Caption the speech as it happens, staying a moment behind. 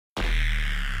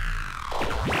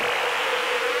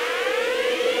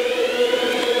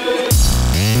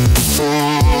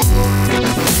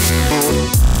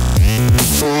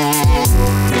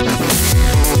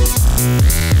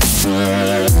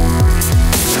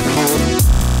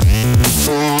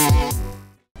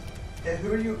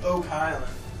Thailand.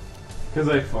 Because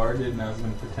I farted and I was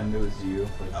going to pretend it was you.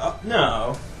 But...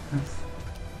 No.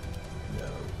 No.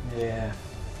 Yeah.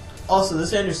 Also,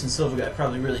 this Anderson Silva guy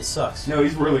probably really sucks. No,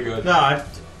 he's really good. No, I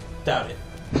doubt it.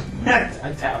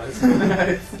 I doubt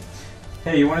it.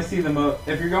 Hey, you want to see the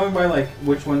if you're going by, like,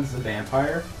 which one's the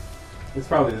vampire? It's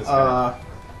probably this guy.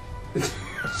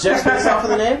 Just based off of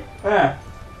the name? Yeah.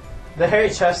 The hairy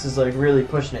chest is, like, really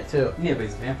pushing it, too. Yeah, but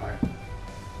he's a vampire.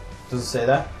 Does it say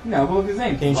that? No, but look at his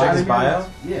name. Can you check his bio?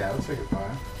 Yeah, let's check his bio.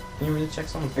 Can you really check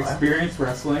someone's bio? Experience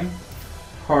wrestling.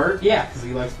 Heart. Yeah, because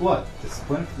he likes blood.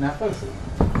 Discipline. Not athleticism.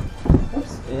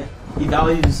 Oops. Yeah. He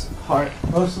values heart.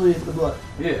 Mostly the blood.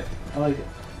 Yeah. I like it.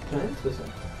 Can I use this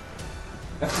one?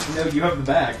 No, you have the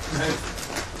bag.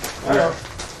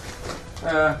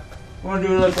 Alright. Want to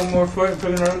do like one more fight and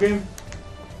play another game?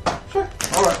 Sure.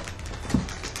 Alright.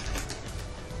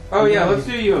 Oh yeah, let's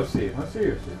do UFC. Let's do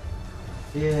UFC.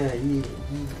 Yeah.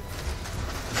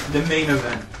 The main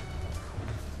event.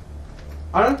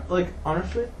 I don't, like,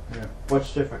 honestly, Yeah.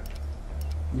 what's different?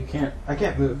 You can't. I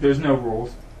can't move. There's no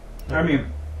rules. I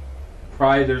mean,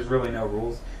 probably there's really no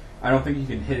rules. I don't think you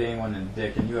can hit anyone in the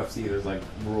dick. In UFC, there's like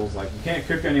rules like you can't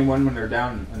kick anyone when they're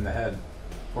down in the head,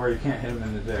 or you can't hit them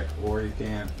in the dick, or you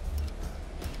can't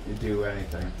do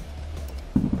anything.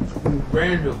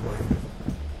 Randomly.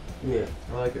 Yeah.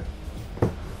 I like it.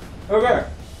 Okay.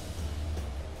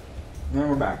 Then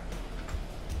we're back.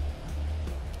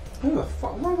 Who the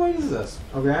fuck? What is this?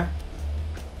 Okay.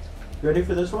 Ready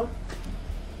for this one?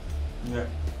 Yeah.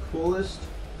 Coolest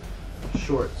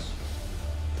shorts.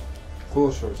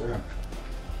 Cool shorts, okay.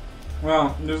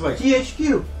 Well, there's like...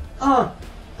 THQ!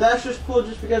 That's just cool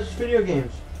just because it's video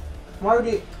games. Why would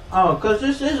he... Oh, because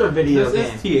this is a video game.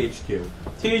 This is THQ.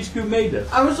 THQ made this.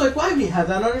 I was like, why would he have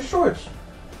that on his shorts?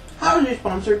 How is he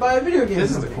sponsored by a video game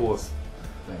This company? is the coolest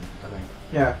thing, I think.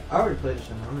 Yeah, I already played this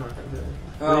one. I'm not going to do it.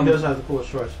 But he does have the coolest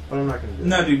shorts, but I'm not going to do it.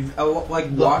 No, dude, like,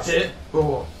 watch it.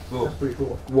 Oh, that's pretty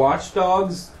cool. Watch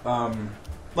Dogs,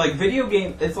 like, video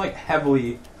game, it's like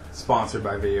heavily sponsored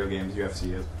by video games,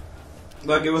 UFC is.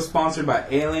 Like, it was sponsored by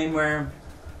Alienware.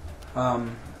 I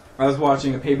was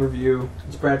watching a pay-per-view.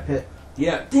 It's Brad Pitt.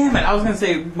 Yeah, damn it, I was gonna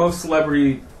say most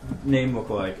celebrity name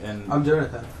look-alike, and... I'm doing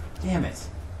it then. Damn it.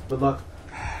 Good luck.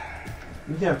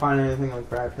 You can't find anything like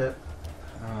Brad Pitt.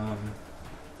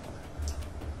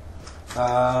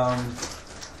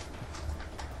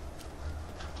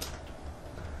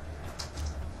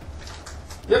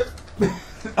 Yep.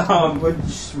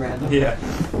 Just random. Yeah.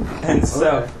 And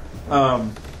so,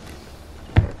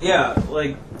 yeah,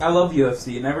 like, I love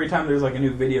UFC, and every time there's, like, a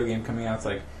new video game coming out, it's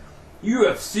like,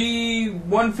 UFC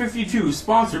 152,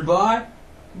 sponsored by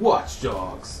Watch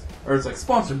Dogs. Or it's like,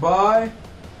 sponsored by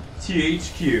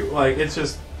THQ. Like, it's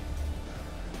just...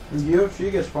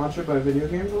 UFC gets sponsored by video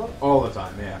games a lot? all the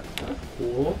time, yeah. That's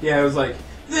cool. Yeah, it was like,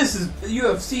 this is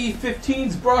UFC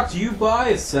 15's brought to you by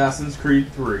Assassin's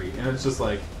Creed 3. And it's just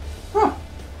like, huh,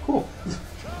 cool.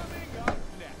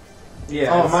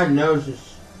 Yeah. Oh, my nose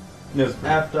is nose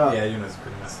effed up. Yeah, your nose is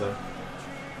pretty messed up.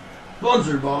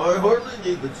 Sponsored by Harley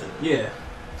Davidson. Yeah.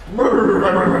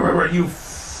 You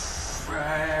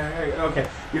okay,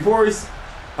 before we...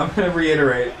 I'm going to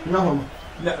reiterate. No homo.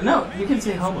 No, you can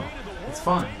say homo. It's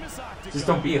fine. Just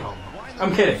don't be a homo.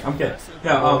 I'm kidding. No,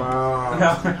 no,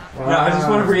 I just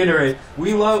want to reiterate.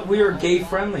 We are gay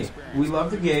friendly. We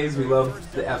love the gays. We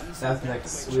love the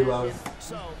ethnics. We love,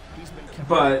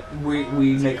 but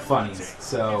we make funnies.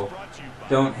 So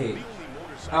don't hate.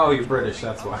 Oh, you're British.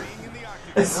 That's why.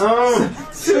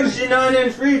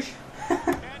 69-inch reach.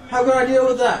 How can I deal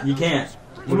with that? You can't.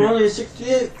 I'm only a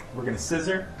 68. We're gonna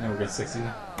scissor and we're gonna 60.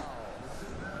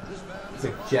 It's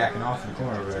like jacking off in the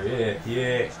corner over there.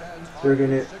 Yeah.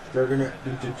 Doing it. Doing it.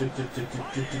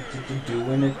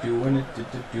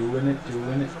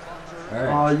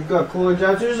 Alright. Oh, you got cooler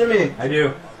tattoos than me. I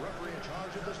do.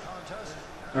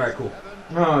 Alright, cool.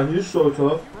 Oh, you're so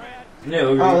tough. Yeah,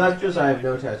 look Oh, that's just I have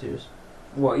no tattoos.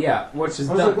 Well, yeah, which is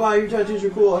I was like, wow, your tattoos are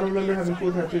cool. I don't remember having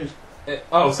cool tattoos.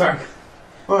 Oh, sorry.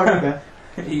 Oh, okay.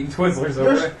 Eating Twizzlers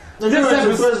over there.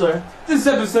 This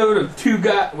episode of Two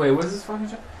Guys... Wait, what is this fucking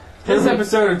show? This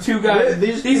episode of Two Guys...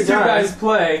 These two guys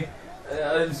play...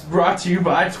 is brought to you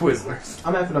by Twizzlers.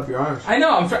 I'm effing up your arms. I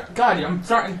know, I'm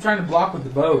trying to block with the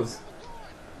bows.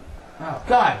 Oh,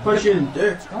 God. Punch you in the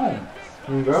dick. Don't.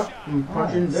 There you go. I'm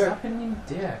punching you in the dick. Stop hitting me in the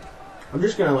dick. I'm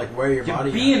just gonna, like, wear your body.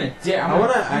 You're being a dick. I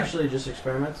wanna actually just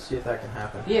experiment to see if that can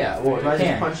happen. Yeah, well, if I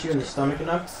just punch you in the stomach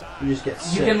enough, you just get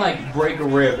sick. You can, like, break a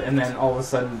rib, and then all of a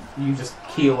sudden, you just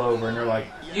keel over, and they're like,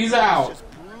 he's out!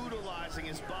 Brutalizing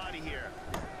his body here.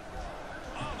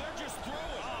 Oh, they're just through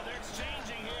it. Oh, they're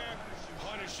exchanging here.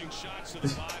 Punishing shots to the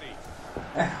body.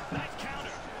 That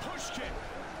counter. Push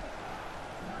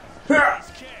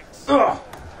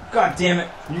God damn it!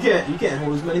 You can't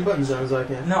hold as many buttons down as I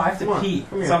can. No, I have to pee.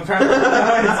 Come here. So I'm trying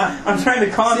to. I'm trying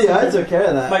to concentrate. See, I took care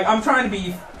of that. Like I'm trying to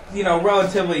be, you know,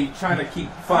 relatively trying to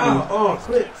keep funny. Oh,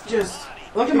 quit! Just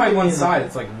look at my one side.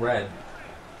 It's like red.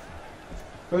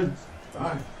 Good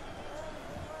die.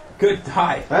 Good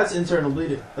die. That's internal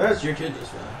bleeding. That's your kid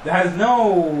just fell. That has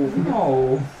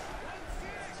no.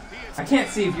 I can't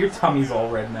see if your tummy's all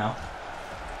red now.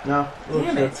 No.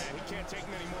 Damn it.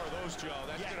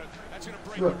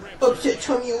 Oh shit,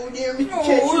 tummy over there, Mr.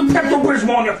 Oh, the pepper bridge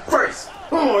on your face!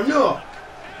 Oh no!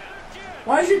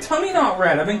 Why is your tummy not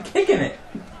red? I've been kicking it.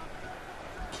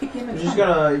 Kicking it. You just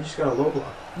gotta low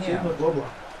block. Yeah. Look, low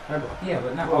block. High block. Yeah,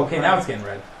 but now. Low Okay, block. now it's getting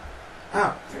red.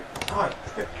 Ow. Ow.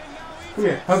 Come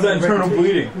here. How's that internal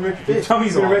bleeding? Come here. Your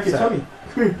tummy's all I'm gonna wreck your upset. tummy.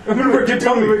 Come here. I'm gonna wreck your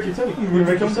tummy. I'm gonna wreck your tummy. I'm gonna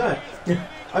wreck your side.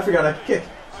 I forgot I could kick.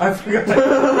 I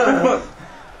forgot.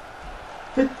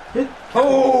 Hit.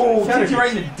 Oh, Counter kicked you right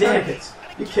in the kicks. dick. Counter kicks.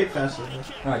 You kick faster than me.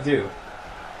 No, I do.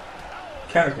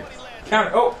 Counter kick.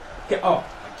 Counter. Oh. Oh.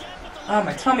 Oh,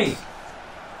 my tummy.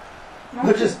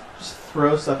 But just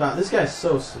throw stuff out. This guy's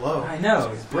so slow. I know.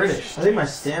 He's British. I think my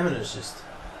stamina's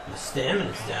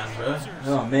down, bro.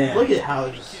 Oh man. Look at how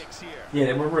it just.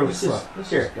 Yeah, we're really This slow. is- this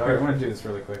Here, is I want to do this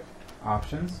really quick.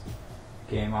 Options.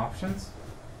 Game options.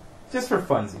 Just for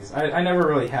funsies. I never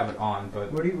really have it on,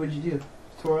 but What'd you do?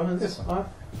 Tutorial This hands one. off?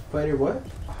 Fighter what?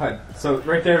 HUD. So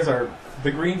right there's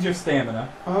the green's your stamina.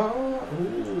 Oh,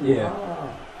 ooh, Yeah. ah.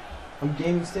 I'm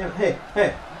gaining stamina. Hey.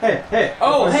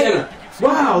 Oh, My hey! stamina.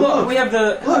 Wow, look! we have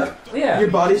the Look! yeah. Your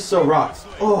body's so rocked.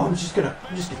 Oh, I'm just gonna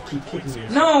keep kicking you.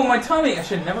 No, my tummy. I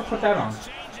should never put that on.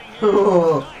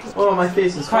 Oh, my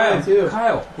face is fine too.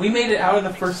 Kyle, we made it out of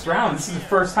the first round. This is the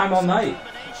first time all night.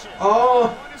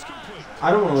 Oh,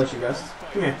 I don't want to let you rest.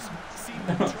 Come here.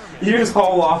 You just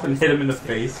haul off and hit him in the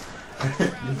face.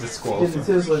 You disqualify. Get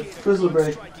the Twizzler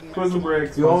break. Twizzle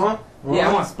break. You want one? Yeah,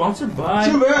 I want sponsored by.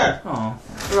 Too bad. Oh,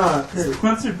 Here.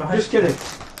 sponsored by. Just kidding.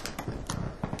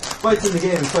 Fights in the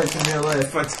game and fights in real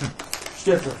life.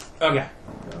 Stripper. Okay.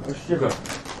 Stripper.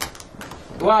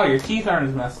 Wow, your teeth aren't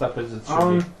as messed up as it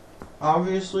should be.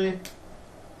 Obviously,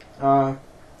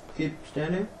 keep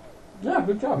standing Yeah,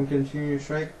 good job. and continue your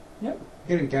strike. Yep.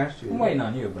 Getting gas to you. I'm waiting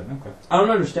on you, but okay. I don't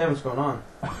understand what's going on.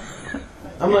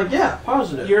 I'm like, yeah,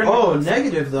 positive. You're in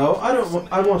negative though. I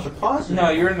want the positive. No,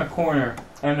 you're in the corner,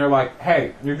 and they're like,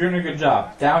 "Hey, you're doing a good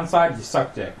job. Downside, you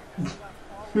suck dick."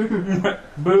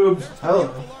 Boobs.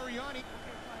 Hello.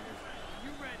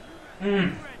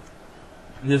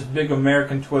 This big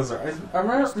American Twizzler.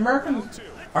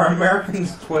 Are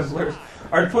Americans Twizzlers?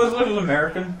 Are Twizzlers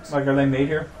American? Like, are they made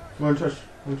here? Want to touch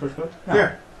what? No.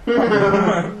 Here.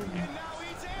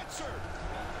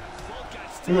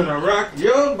 I'm gonna rock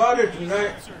your body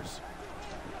tonight.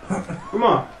 Come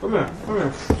on, come here.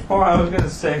 Oh, I was gonna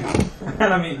say,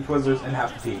 and I'm eating Twizzlers and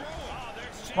have to pee.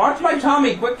 Watch my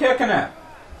tummy. Quit kicking it,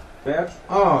 bitch.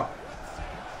 Oh,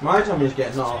 my tummy's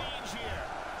getting all.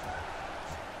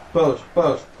 Pose,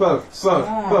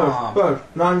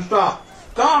 non-stop.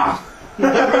 Ah!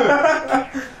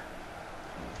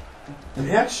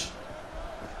 Bitch.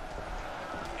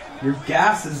 Your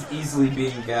gas is easily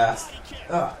being gassed.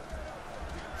 Ugh.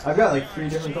 I've got like 3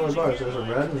 different colored bars. There's a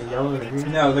red and a yellow and a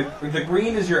green. No, the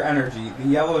green is your energy, the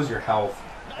yellow is your health,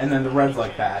 and then the red's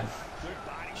like bad.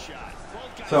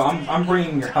 So I'm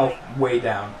bringing your health way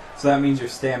down. So that means your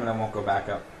stamina won't go back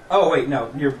up. Oh wait,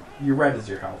 no, your red is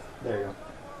your health. There you go.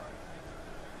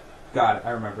 Got it. I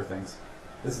remember things.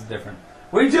 This is different.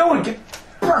 What are you doing? Get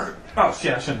burnt. Oh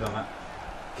shit! I shouldn't have done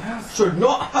that. Should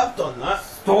not have done that.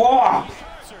 Stop!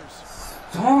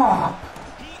 Stop!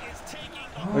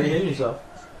 Why are you hitting yourself?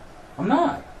 I'm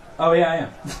not. Oh yeah, I am.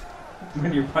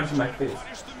 When you're punching my face.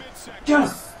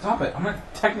 Just stop it. I'm gonna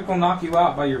technical knock you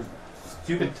out by your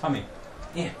stupid tummy.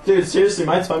 Yeah. Dude, seriously,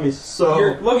 my tummy's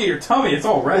so... Look at your tummy. It's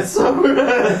all red. It's so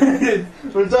red.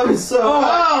 My tummy's so...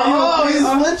 Oh, he's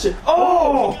flinching.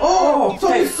 Oh,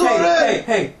 tummy's so red.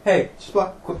 Hey. Just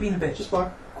block. Quit being a bitch. Just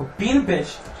block. Quit being a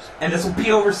bitch. And this will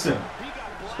be over soon.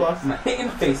 Just block. I'm gonna hit you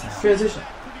in the face now. Transition.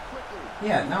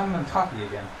 Yeah, now I'm gonna talk to you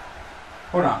again.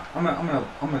 Hold on. I'm gonna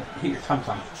hit your tum.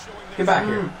 Get back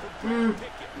here.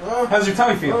 How's your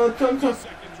tummy feel? Tum.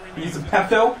 You need some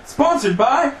Pepto? Sponsored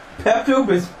by Pepto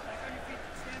Bismol.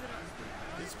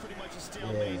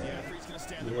 Yeah.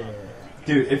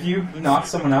 Dude, if you knock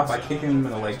someone out by kicking them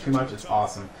in the leg too much, it's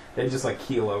awesome. They just like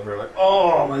keel over, like,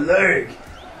 oh, my leg.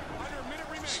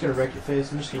 I'm just gonna wreck your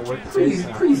face. I'm just gonna work the face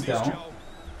now. Please don't.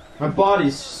 My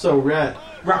body's so red.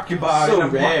 Rock your body. So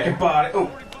rock rare. your body.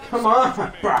 Oh, Come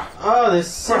on. Oh, there's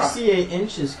 68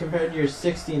 inches compared to your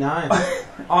 69.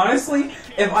 Honestly,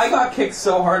 if I got kicked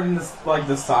so hard in the, like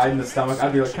the side and the stomach,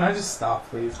 I'd be like, can I just stop,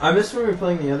 please? I miss when we were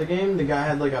playing the other game. The guy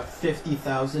had like a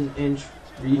 50,000 inch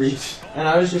reach. And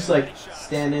I was just like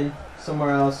standing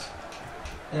somewhere else.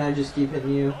 And I just keep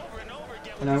hitting you.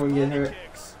 And I wouldn't get hurt.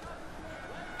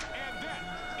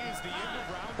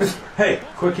 Hey,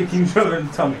 quit kicking each other in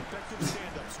the tummy.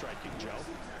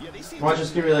 Watch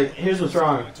us give me like, here's what's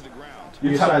wrong.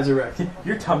 Your sides are wrecked.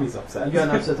 Your tummy's upset. You got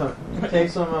an upset tummy. Take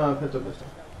some Pepto Bismol.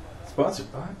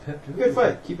 Sponsored by Pepto. Good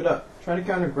fight. Keep it up. Try to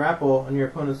counter grapple on your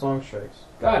opponent's long strikes.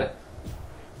 Got it.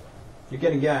 You're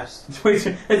getting gassed. It's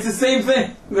the same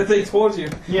thing that they told you.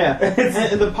 Yeah.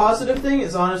 And the positive thing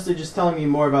is honestly just telling me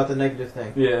more about the negative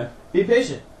thing. Yeah. Be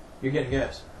patient. You're getting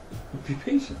gassed. Be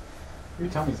patient. Your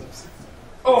tummy's upset.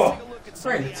 Oh!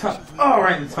 Right in the tummy. Oh,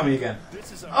 right in the tummy again.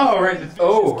 Oh, right in the...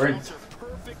 Oh, right in the tummy.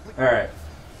 Alright.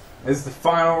 This is the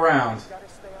final round.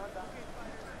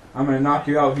 I'm gonna knock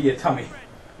you out via tummy.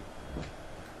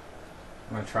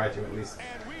 I'm gonna try to, at least.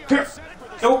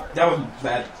 Oh, that was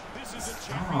bad.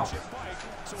 Stop.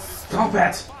 Stop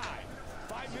it!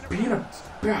 Being a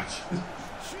bitch.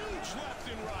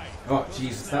 Oh,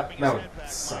 Jesus. That would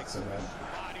suck so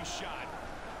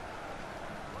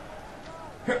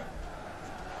bad.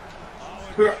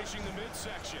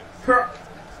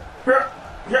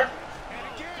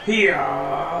 Here.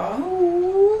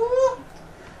 Oh.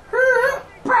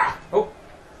 Oh,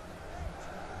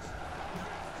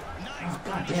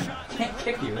 god damn it. I can't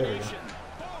kick you. There we go.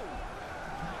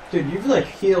 Dude, you've like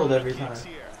healed every time.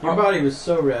 Your body was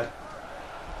so red.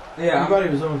 Yeah. Your body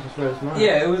was almost as red as mine.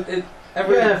 Yeah, it was...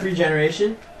 You have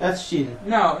regeneration? That's cheating.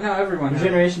 No, everyone has.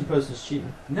 Regeneration post is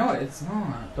cheating. No, it's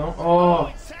not. Don't...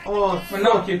 Oh, I'm gonna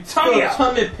knock your tummy out.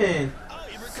 Tummy pain.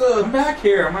 Good. Come back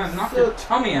here. I'm gonna knock your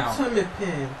tummy out. Tummy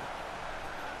pain.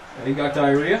 Yeah, you got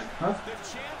diarrhea? Huh?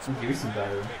 I'll give you some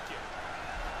diarrhea.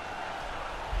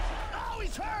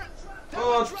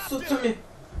 Oh, so tummy.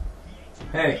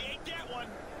 Hey.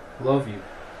 Love you.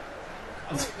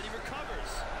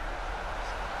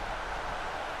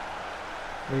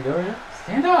 There you go right now.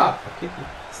 Stand up. I'll kick you.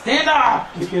 Stand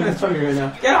up. Kick you in the tummy right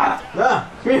now. Get up. Ah,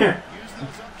 come here.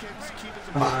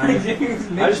 Fine.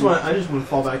 I just want to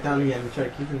fall back down again and try to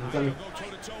keep him in the tummy.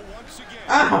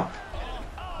 Ow!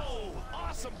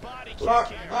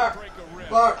 Block,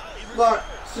 block, block.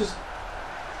 Just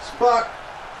block.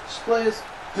 Just please.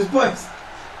 Just please.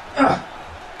 Ow!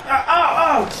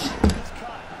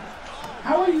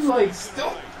 How are you like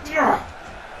still?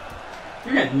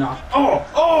 You're getting knocked. Oh!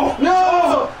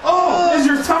 No! Oh! Is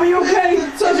your tummy okay?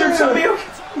 Is your tummy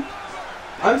okay?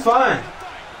 I'm fine.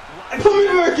 Put me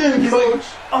back in, coach. Like,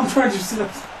 I'm trying to sit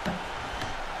up.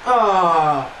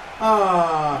 Oh,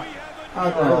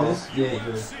 Yeah, you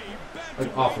did.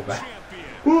 Like awful bad.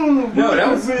 No, that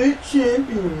was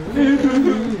champion.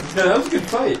 No, that was a good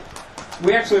fight.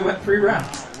 We actually went 3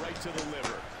 rounds.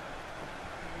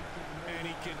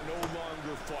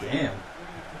 Damn.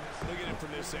 Look at it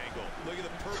from this angle. Look at the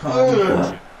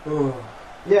perfect.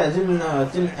 Yeah, it didn't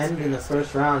end in the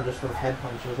first round just from head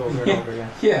punches over and over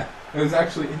again. Yeah, it was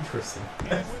actually interesting.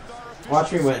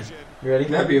 Watch me win. You ready?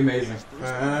 That'd be amazing.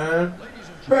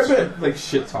 Like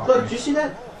shit talking. Look, do you see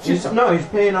that? He's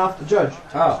paying off the judge.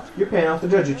 Oh. You're paying off the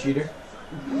judge, you cheater.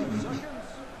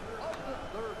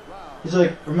 He's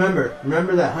like, remember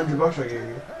that $100 I gave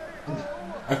you.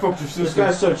 I fucked your sister. This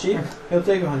guy's so cheap, he'll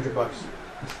take $100.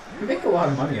 You make a lot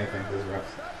of money, I think, those refs.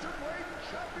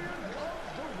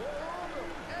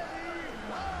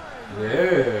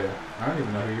 Yeah, I don't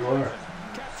even know who you are.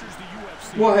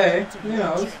 Well, hey, you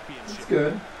know, it's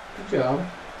good. Good job.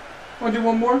 Want to do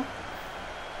one more?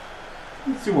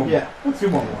 Let's do one more. Yeah. Let's do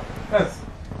one more. That's...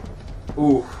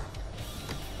 Ooh.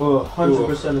 Oh,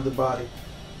 100% of the body.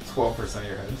 12% of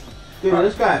your head. Dude,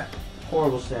 this guy,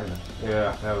 horrible stamina.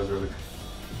 Yeah, that was really...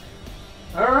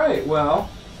 Alright, well...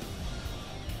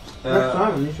 Next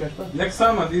time on These Guys Play. Next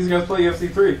time on These Guys Play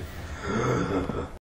UFC 3.